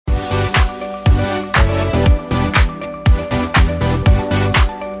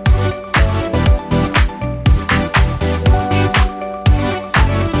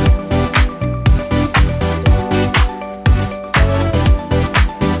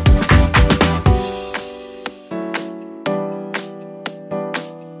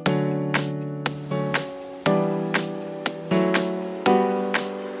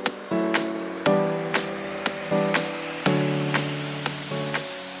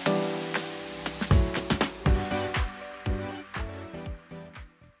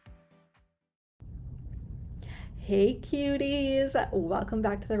Hey cuties, welcome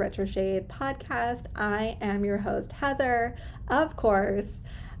back to the Retro Shade podcast. I am your host, Heather, of course.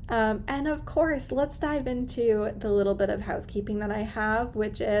 And of course, let's dive into the little bit of housekeeping that I have,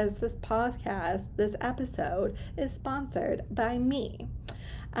 which is this podcast, this episode is sponsored by me.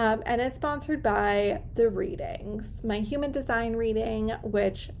 And it's sponsored by the readings. My human design reading,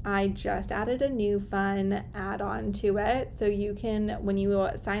 which I just added a new fun add-on to it. So you can, when you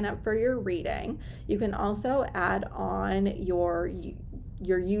sign up for your reading, you can also add on your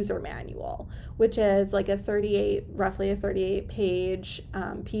user manual, which is like roughly a 38 page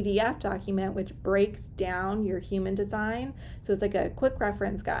PDF document, which breaks down your human design. So it's like a quick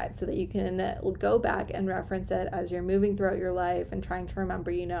reference guide so that you can go back and reference it as you're moving throughout your life and trying to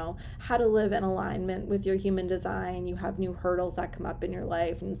remember, how to live in alignment with your human design. You have new hurdles that come up in your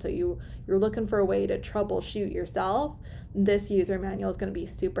life. And so you're looking for a way to troubleshoot yourself. This user manual is going to be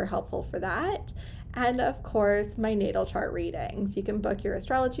super helpful for that. And of course, my natal chart readings. You can book your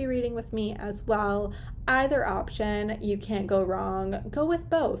astrology reading with me as well. Either option, you can't go wrong. Go with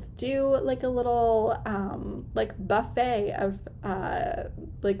both. Do like a little buffet of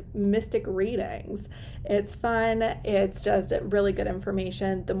mystic readings. It's fun. It's just really good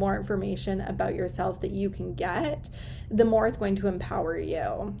information. The more information about yourself that you can get, the more it's going to empower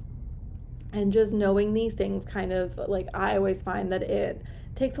you. And just knowing these things I always find that it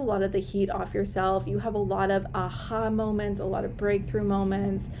takes a lot of the heat off yourself. You have a lot of aha moments, a lot of breakthrough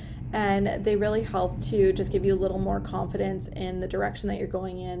moments, and they really help to just give you a little more confidence in the direction that you're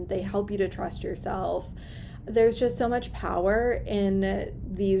going in. They help you to trust yourself. There's just so much power in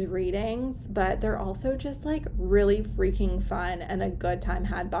these readings, but they're also just really freaking fun and a good time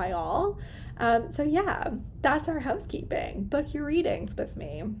had by all. So yeah, that's our housekeeping. Book your readings with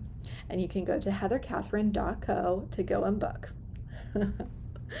me. And you can go to heathercatherine.co to go and book.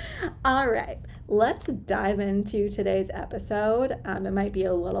 All right, let's dive into today's episode. It might be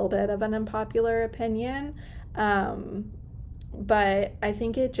a little bit of an unpopular opinion, but I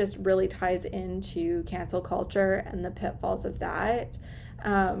think it just really ties into cancel culture and the pitfalls of that.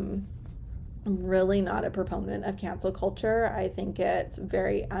 I'm really not a proponent of cancel culture. I think it's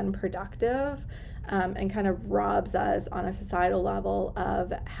very unproductive. And kind of robs us on a societal level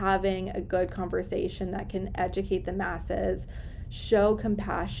of having a good conversation that can educate the masses, show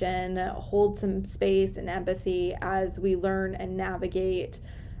compassion, hold some space and empathy as we learn and navigate.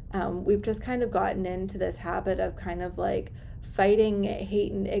 We've just kind of gotten into this habit of fighting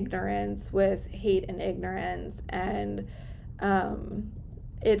hate and ignorance with hate and ignorance. And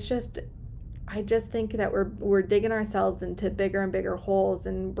I just think that we're digging ourselves into bigger and bigger holes,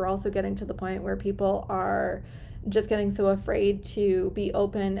 and we're also getting to the point where people are just getting so afraid to be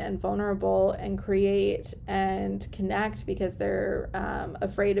open and vulnerable and create and connect because they're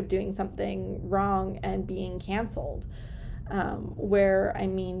afraid of doing something wrong and being canceled.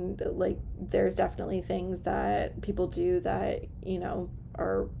 There's definitely things that people do that,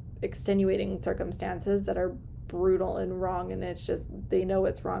 are extenuating circumstances that are brutal and wrong, and it's just they know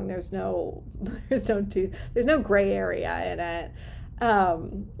it's wrong. There's no gray area in it.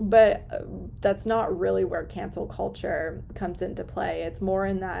 But that's not really where cancel culture comes into play. It's more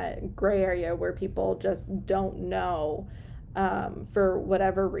in that gray area where people just don't know for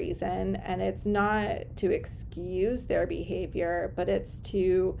whatever reason, and it's not to excuse their behavior, but it's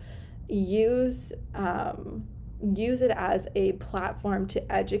to use it as a platform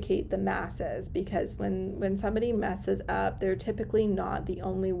to educate the masses, because when somebody messes up, they're typically not the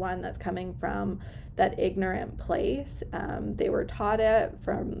only one that's coming from that ignorant place. They were taught it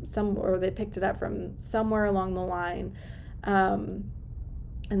or they picked it up from somewhere along the line. And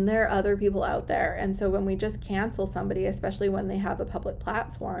there are other people out there. And so when we just cancel somebody, especially when they have a public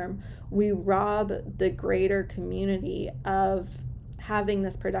platform, we rob the greater community of having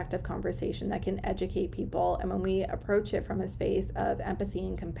this productive conversation that can educate people. And when we approach it from a space of empathy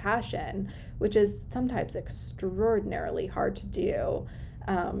and compassion, which is sometimes extraordinarily hard to do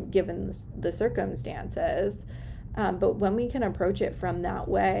given the circumstances, but when we can approach it from that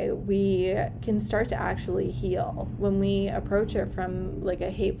way, we can start to actually heal. When we approach it from a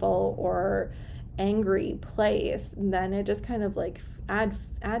hateful or angry place, then it just kind of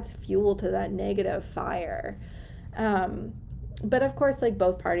adds fuel to that negative fire. But of course,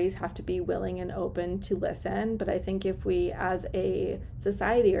 both parties have to be willing and open to listen. But I think if we as a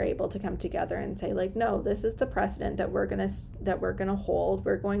society are able to come together and say no, this is the precedent that we're gonna hold.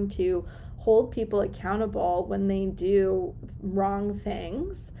 We're going to hold people accountable when they do wrong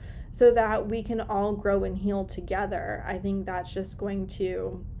things so that we can all grow and heal together. I think that's just going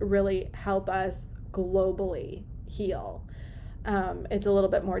to really help us globally heal. It's a little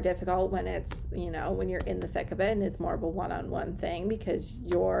bit more difficult when it's, when you're in the thick of it and it's more of a one-on-one thing because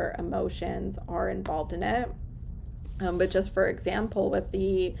your emotions are involved in it. But just for example, with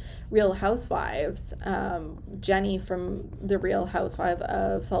the Real Housewives, Jenny from the Real Housewife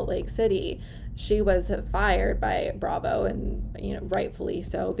of Salt Lake City, she was fired by Bravo, and rightfully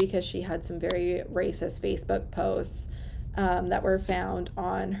so, because she had some very racist Facebook posts that were found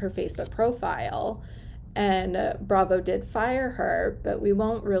on her Facebook profile. And Bravo did fire her, but we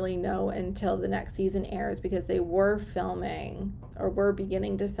won't really know until the next season airs because they were filming or were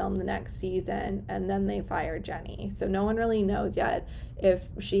beginning to film the next season, and then they fired Jenny. So no one really knows yet if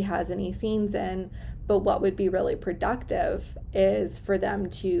she has any scenes in, but what would be really productive is for them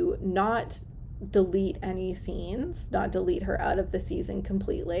to not delete any scenes, not delete her out of the season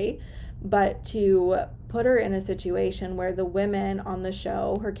completely, but to put her in a situation where the women on the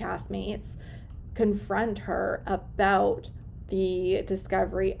show, her castmates, confront her about the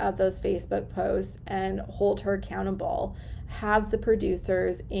discovery of those Facebook posts and hold her accountable. Have the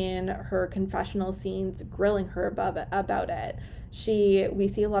producers in her confessional scenes grilling her about it. We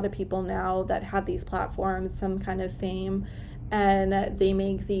see a lot of people now that have these platforms, some kind of fame, and they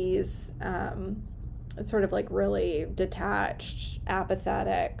make these sort of like really detached,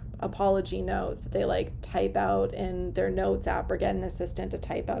 apathetic apology notes that they type out in their notes app or get an assistant to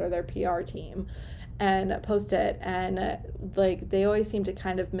type out, or their PR team, and post it. And they always seem to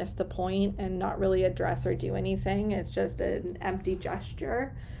kind of miss the point and not really address or do anything. It's just an empty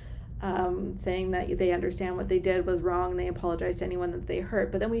gesture, saying that they understand what they did was wrong and they apologize to anyone that they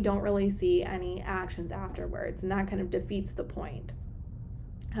hurt, but then we don't really see any actions afterwards, and that kind of defeats the point.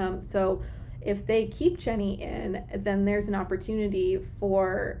 So if they keep Jenny in, then there's an opportunity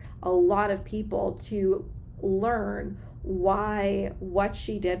for a lot of people to learn why what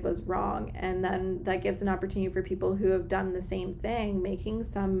she did was wrong. And then that gives an opportunity for people who have done the same thing, making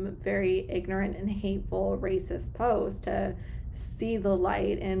some very ignorant and hateful racist posts, to see the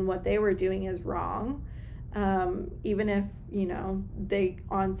light in what they were doing is wrong. Even if, they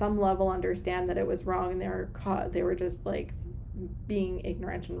on some level understand that it was wrong and they were just being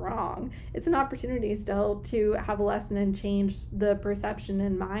ignorant and wrong. It's an opportunity still to have a lesson and change the perception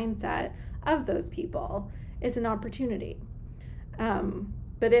and mindset of those people. It's an opportunity.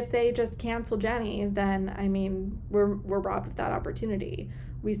 But if they just cancel Jenny, then we're robbed of that opportunity.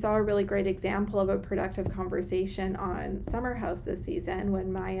 We saw a really great example of a productive conversation on Summer House this season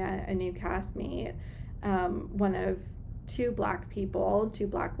when Maya, a new castmate, one of two black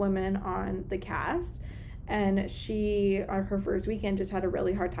women on the cast, and she, on her first weekend, just had a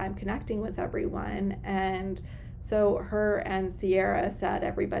really hard time connecting with everyone. And so her and Sierra sat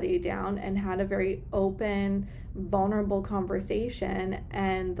everybody down and had a very open, vulnerable conversation.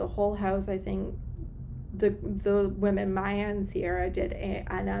 And the whole house, I think, the women, Maya and Sierra, did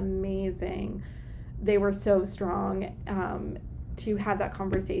an amazing, they were so strong to have that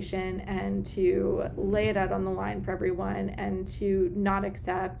conversation and to lay it out on the line for everyone and to not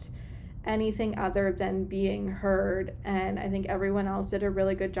accept anything other than being heard. And I think everyone else did a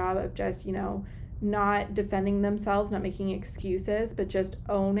really good job of just, not defending themselves, not making excuses, but just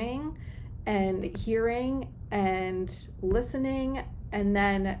owning and hearing and listening, and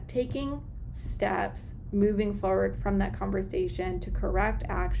then taking steps moving forward from that conversation to correct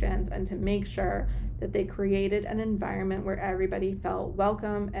actions and to make sure that they created an environment where everybody felt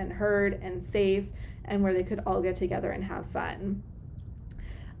welcome and heard and safe, and where they could all get together and have fun.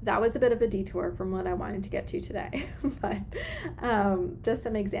 That was a bit of a detour from what I wanted to get to today, but just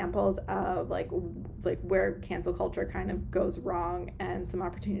some examples of where cancel culture kind of goes wrong, and some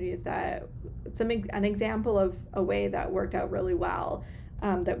opportunities an example of a way that worked out really well,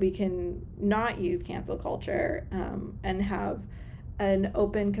 that we can not use cancel culture and have an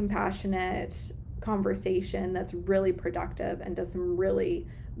open, compassionate conversation that's really productive and does some really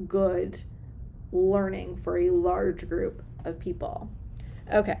good learning for a large group of people.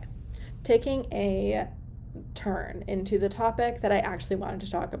 Okay, taking a turn into the topic that I actually wanted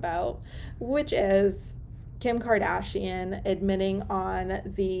to talk about, which is Kim Kardashian admitting on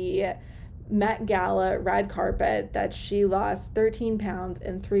the Met Gala red carpet that she lost 13 pounds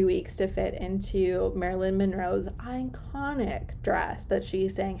in 3 weeks to fit into Marilyn Monroe's iconic dress that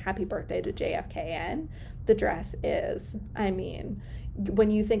she's saying happy birthday to JFK in. The dress is, when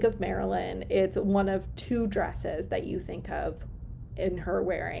you think of Marilyn, it's one of two dresses that you think of in her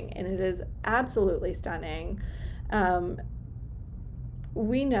wearing, and it is absolutely stunning.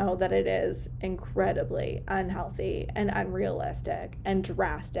 We know that it is incredibly unhealthy and unrealistic and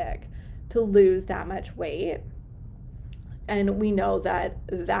drastic to lose that much weight. And we know that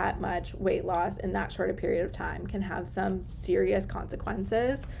that much weight loss in that short a period of time can have some serious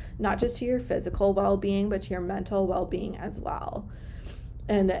consequences, not just to your physical well-being, but to your mental well-being as well.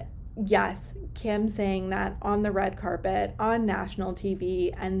 And yes, Kim saying that on the red carpet, on national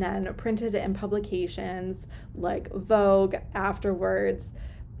TV, and then printed in publications like Vogue afterwards,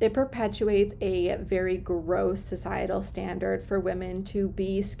 it perpetuates a very gross societal standard for women to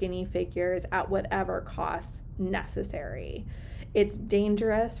be skinny figures at whatever costs necessary. It's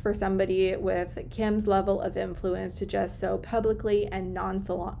dangerous for somebody with Kim's level of influence to just so publicly and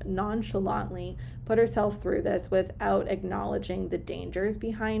nonchalantly put herself through this without acknowledging the dangers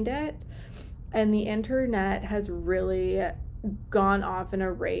behind it. And the internet has really gone off in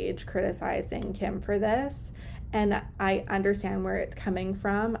a rage criticizing Kim for this. And I understand where it's coming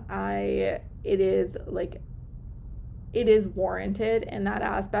from. It is warranted in that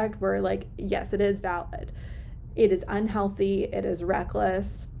aspect where, like, yes, it is valid. It is unhealthy. It is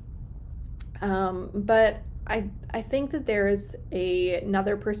reckless. But I think that there is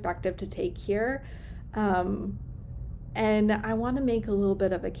another perspective to take here. And I want to make a little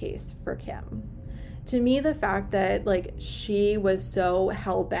bit of a case for Kim. To me, the fact that, like, she was so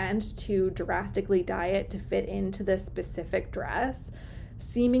hell-bent to drastically diet to fit into this specific dress,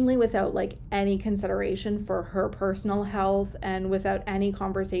 seemingly without, like, any consideration for her personal health and without any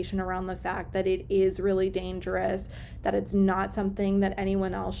conversation around the fact that it is really dangerous, that it's not something that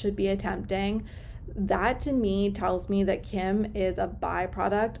anyone else should be attempting, that to me tells me that Kim is a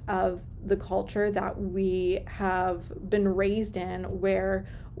byproduct of the culture that we have been raised in, where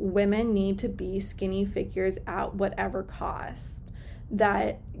women need to be skinny figures at whatever cost.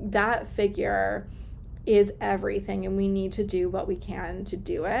 That figure is everything, and we need to do what we can to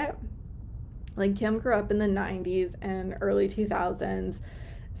do it. Like, Kim grew up in the 90s and early 2000s,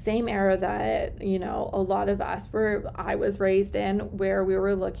 same era that, you know, a lot of I was raised in, where we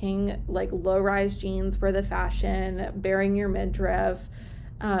were looking like low-rise jeans were the fashion, bearing your midriff.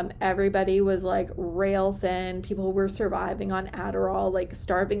 Everybody was like rail thin. People were surviving on Adderall. Like,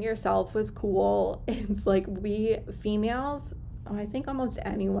 starving yourself was cool. It's like, we females, I think almost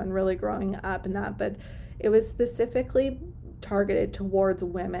anyone really growing up in that, but it was specifically targeted towards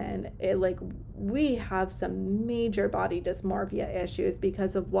women. We have some major body dysmorphia issues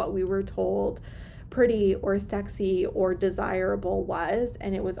because of what we were told pretty or sexy or desirable was,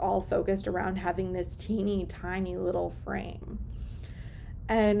 and it was all focused around having this teeny tiny little frame.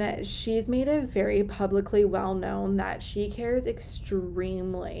 And she's made it very publicly well known that she cares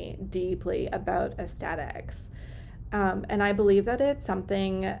extremely deeply about aesthetics. And I believe that it's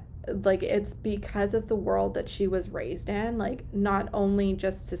something, like, it's because of the world that she was raised in, like, not only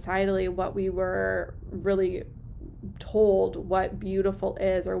just societally what we were really told what beautiful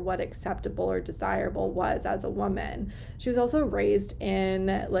is or what acceptable or desirable was as a woman. She was also raised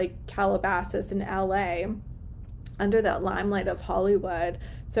in, like, Calabasas in LA, under that limelight of Hollywood,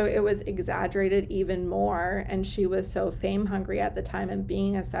 so it was exaggerated even more. And she was so fame hungry at the time, and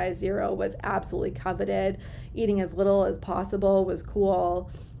being a size 0 was absolutely coveted. Eating as little as possible was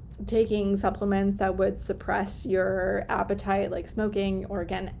cool. Taking supplements that would suppress your appetite, like smoking or,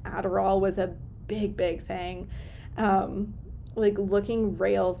 again, Adderall, was a big thing. Like, looking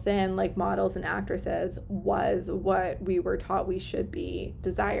rail thin like models and actresses was what we were taught we should be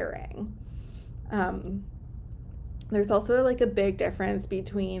desiring. There's also, like, a big difference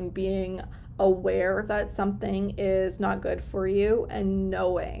between being aware that something is not good for you and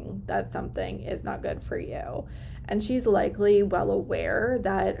knowing that something is not good for you. And she's likely well aware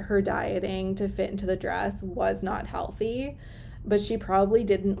that her dieting to fit into the dress was not healthy, but she probably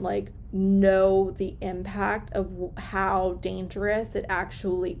didn't, like, know the impact of how dangerous it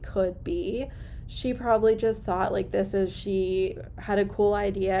actually could be. She probably just thought, like, she had a cool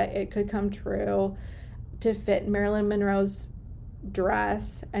idea, it could come true, to fit Marilyn Monroe's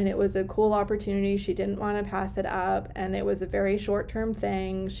dress, and it was a cool opportunity. She didn't want to pass it up, and it was a very short-term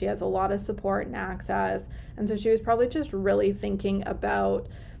thing. She has a lot of support and access, and so she was probably just really thinking about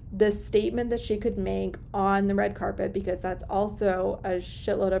the statement that she could make on the red carpet, because that's also a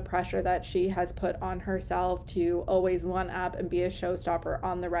shitload of pressure that she has put on herself to always one up and be a showstopper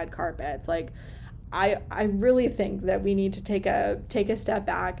on the red carpet. It's like, I really think that we need to take a step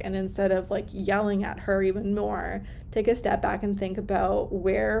back, and instead of, like, yelling at her even more, take a step back and think about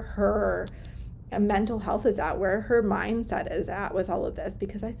where her mental health is at, where her mindset is at with all of this,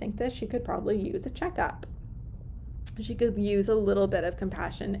 because I think that she could probably use a checkup. She could use a little bit of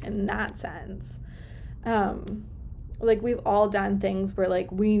compassion in that sense. Like, we've all done things where,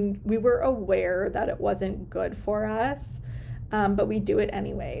 like, we were aware that it wasn't good for us, But we do it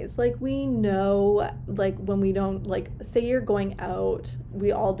anyways. Like, we know, like, when we don't, like, say you're going out,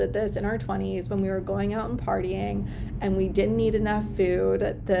 we all did this in our 20s when we were going out and partying and we didn't eat enough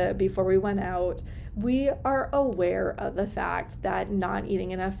food before we went out. We are aware of the fact that not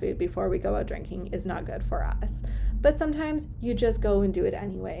eating enough food before we go out drinking is not good for us. But sometimes you just go and do it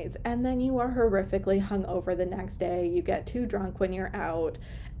anyways. And then you are horrifically hungover the next day. You get too drunk when you're out.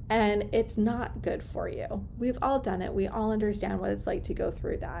 And it's not good for you. We've all done it. We all understand what it's like to go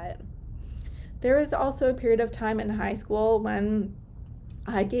through that. There was also a period of time in high school when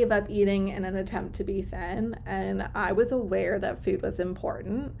I gave up eating in an attempt to be thin, and I was aware that food was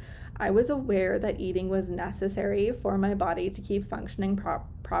important. I was aware that eating was necessary for my body to keep functioning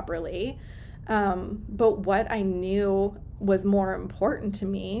properly. But what I knew was more important to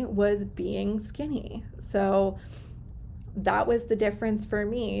me was being skinny. So that was the difference for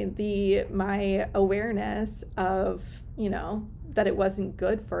me. My awareness of, that it wasn't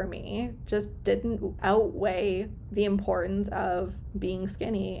good for me just didn't outweigh the importance of being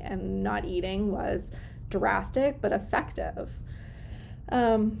skinny, and not eating was drastic but effective.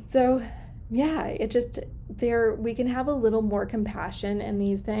 So yeah, we can have a little more compassion in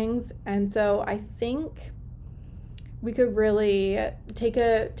these things. And so I think we could really take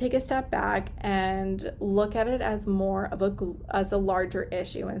a step back and look at it as more of as a larger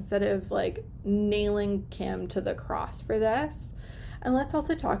issue, instead of like nailing Kim to the cross for this. And let's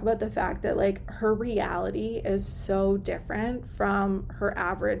also talk about the fact that, like, her reality is so different from her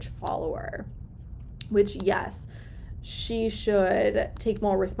average follower, which, yes, she should take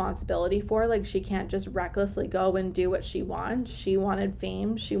more responsibility for. Like, she can't just recklessly go and do what she wants. She wanted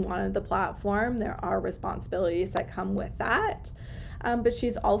fame. She wanted the platform. There are responsibilities that come with that. But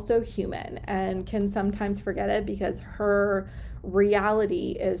she's also human and can sometimes forget it because her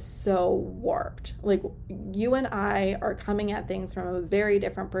reality is so warped. Like, you and I are coming at things from a very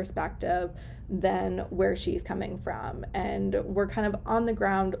different perspective than where she's coming from. And we're kind of on the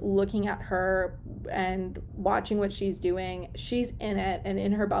ground looking at her and watching what she's doing. She's in it and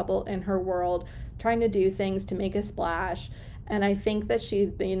in her bubble, in her world, trying to do things to make a splash. And I think that she's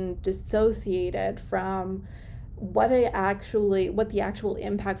been dissociated from what the actual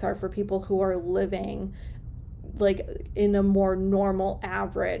impacts are for people who are living like in a more normal,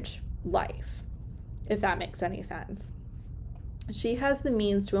 average life, if that makes any sense. She has the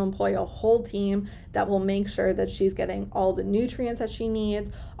means to employ a whole team that will make sure that she's getting all the nutrients that she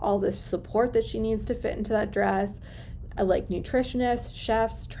needs, all the support that she needs to fit into that dress, like nutritionists,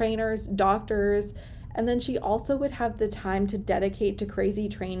 chefs, trainers, doctors. And then she also would have the time to dedicate to crazy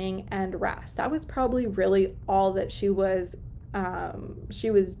training and rest. That was probably really all that she was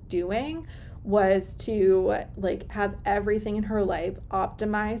doing, was to like have everything in her life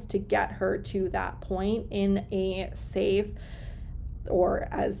optimized to get her to that point in a safe, or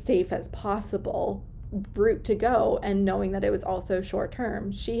as safe as possible, route to go, and knowing that it was also short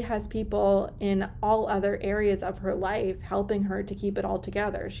term. She has people in all other areas of her life helping her to keep it all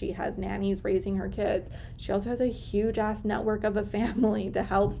together. She has nannies raising her kids. She also has a huge ass network of a family to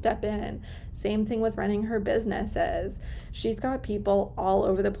help step in. Same thing with running her businesses. She's got people all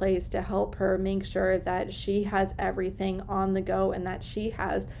over the place to help her make sure that she has everything on the go and that she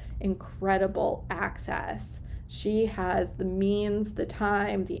has incredible access. She has the means, the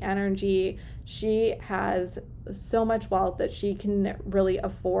time, the energy. She has so much wealth that she can really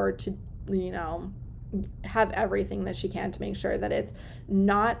afford to, have everything that she can to make sure that it's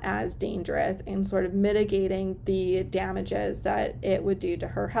not as dangerous and sort of mitigating the damages that it would do to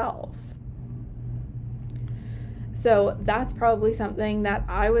her health. So that's probably something that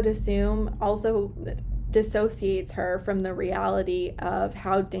I would assume also dissociates her from the reality of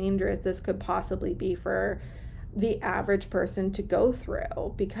how dangerous this could possibly be for the average person to go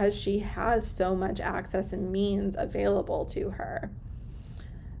through, because she has so much access and means available to her.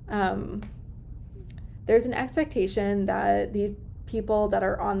 There's an expectation that these people that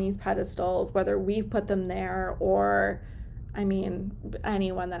are on these pedestals, whether we've put them there or,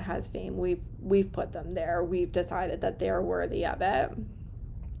 anyone that has fame, we've put them there. We've decided that they're worthy of it.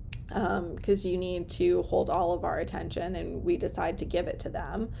 Because you need to hold all of our attention, and we decide to give it to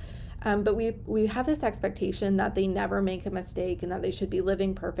them. But we have this expectation that they never make a mistake and that they should be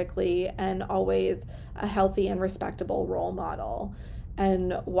living perfectly and always a healthy and respectable role model.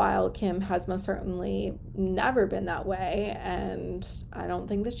 And while Kim has most certainly never been that way, and I don't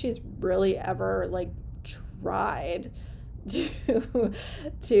think that she's really ever tried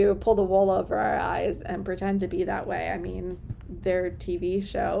to pull the wool over our eyes and pretend to be that way. Their TV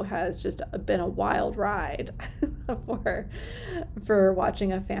show has just been a wild ride for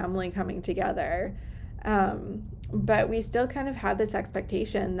watching a family coming together. But we still kind of have this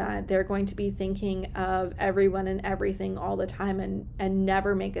expectation that they're going to be thinking of everyone and everything all the time and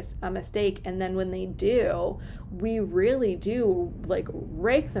never make a mistake. And then when they do, we really do like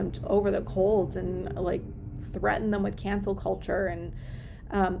rake them over the coals and like threaten them with cancel culture. And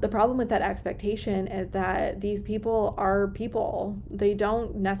the problem with that expectation is that these people are people. They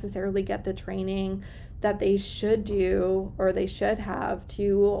don't necessarily get the training that they should do or they should have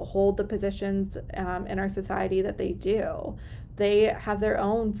to hold the positions in our society that they do. They have their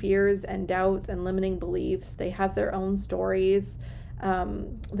own fears and doubts and limiting beliefs. They have their own stories.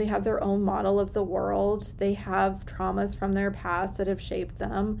 They have their own model of the world. They have traumas from their past that have shaped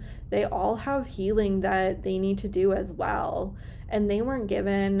them. They all have healing that they need to do as well. And they weren't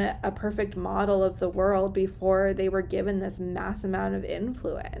given a perfect model of the world before they were given this mass amount of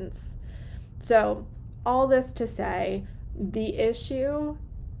influence. So, all this to say, the issue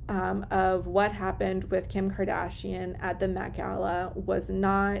of what happened with Kim Kardashian at the Met Gala was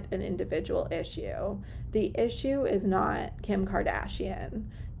not an individual issue. The issue is not Kim Kardashian.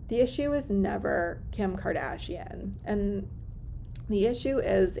 The issue is never Kim Kardashian. And the issue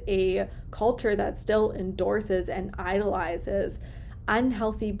is a culture that still endorses and idolizes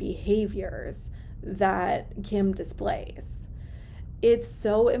unhealthy behaviors that Kim displays. It's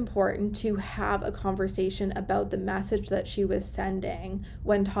so important to have a conversation about the message that she was sending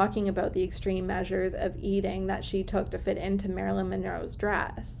when talking about the extreme measures of eating that she took to fit into Marilyn Monroe's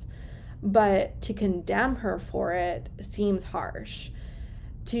dress. But to condemn her for it seems harsh.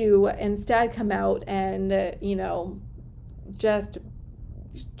 To instead come out and, just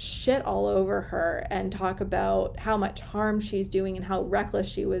shit all over her and talk about how much harm she's doing and how reckless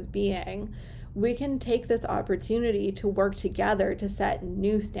she was being, we can take this opportunity to work together to set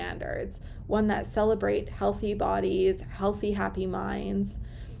new standards, one that celebrate healthy bodies, healthy, happy minds.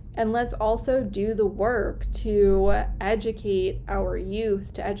 And let's also do the work to educate our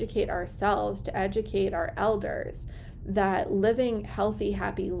youth, to educate ourselves, to educate our elders that living healthy,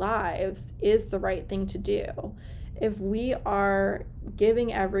 happy lives is the right thing to do. If we are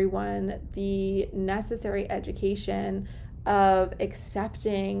giving everyone the necessary education of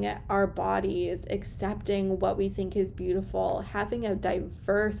accepting our bodies, accepting what we think is beautiful, having a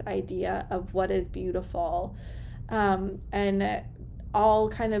diverse idea of what is beautiful, and all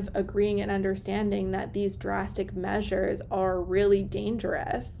kind of agreeing and understanding that these drastic measures are really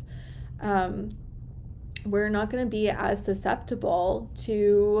dangerous, we're not going to be as susceptible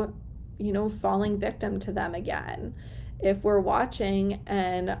to, falling victim to them again. If we're watching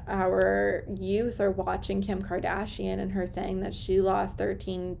and our youth are watching Kim Kardashian and her saying that she lost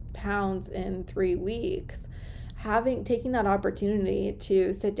 13 pounds in 3 weeks, taking that opportunity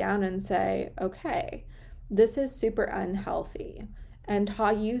to sit down and say, okay, this is super unhealthy. And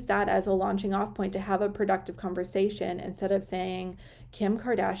use that as a launching off point to have a productive conversation instead of saying Kim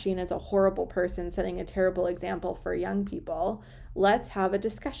Kardashian is a horrible person setting a terrible example for young people. Let's have a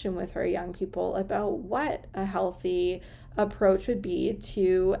discussion with her young people about what a healthy approach would be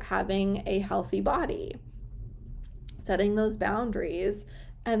to having a healthy body, setting those boundaries,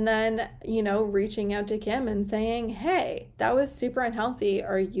 and then, reaching out to Kim and saying, hey, that was super unhealthy.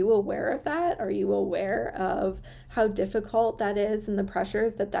 Are you aware of that? Are you aware of how difficult that is and the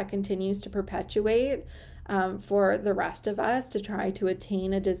pressures that continues to perpetuate for the rest of us to try to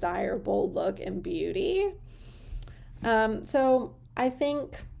attain a desirable look and beauty? So I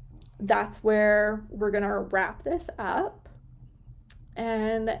think that's where we're going to wrap this up.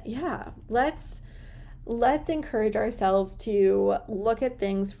 And yeah, let's encourage ourselves to look at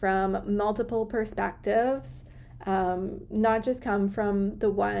things from multiple perspectives, not just come from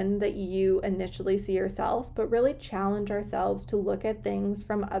the one that you initially see yourself, but really challenge ourselves to look at things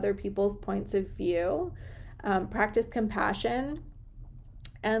from other people's points of view, practice compassion,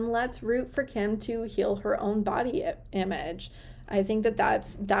 and let's root for Kim to heal her own body image. I think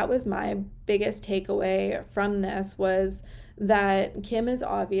that was my biggest takeaway from this, was that Kim is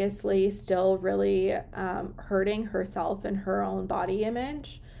obviously still really hurting herself and her own body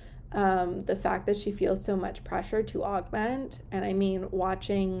image. The fact that she feels so much pressure to augment. And I mean,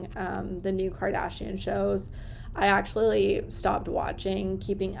 watching the new Kardashian shows, I actually stopped watching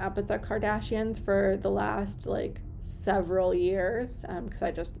Keeping Up with the Kardashians for the last several years because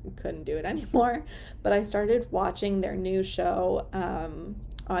I just couldn't do it anymore. But I started watching their new show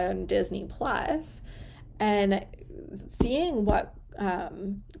on Disney Plus, and seeing what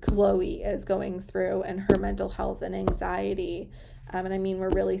Khloe is going through and her mental health and anxiety. And I mean, we're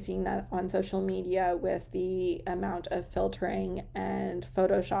really seeing that on social media with the amount of filtering and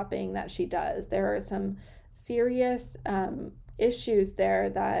photoshopping that she does. There are some serious issues there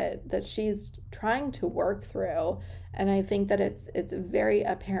that she's trying to work through. And I think that it's very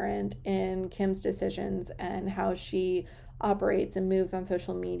apparent in Kim's decisions and how she operates and moves on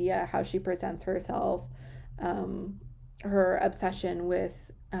social media, how she presents herself, her obsession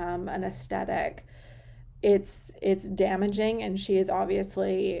with an aesthetic. It's damaging, and she is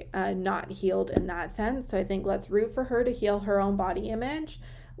obviously not healed in that sense. So I think let's root for her to heal her own body image.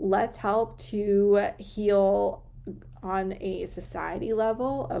 Let's help to heal on a society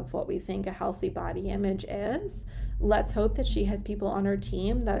level of what we think a healthy body image is. Let's hope that she has people on her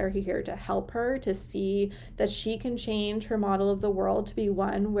team that are here to help her to see that she can change her model of the world to be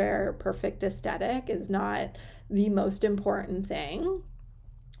one where perfect aesthetic is not the most important thing,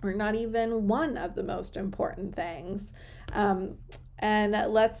 or not even one of the most important things. And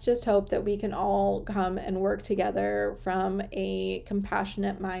let's just hope that we can all come and work together from a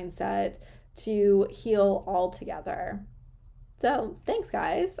compassionate mindset to heal all together. So, thanks,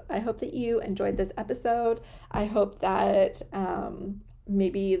 guys. I hope that you enjoyed this episode. I hope that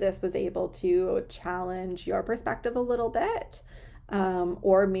maybe this was able to challenge your perspective a little bit.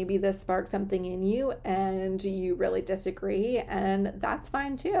 Or maybe this sparked something in you and you really disagree, and that's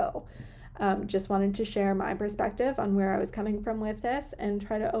fine too. Just wanted to share my perspective on where I was coming from with this and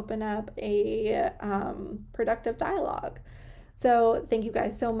try to open up a productive dialogue. So, thank you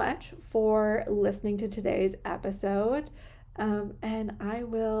guys so much for listening to today's episode. And I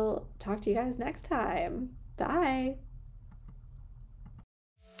will talk to you guys next time. Bye.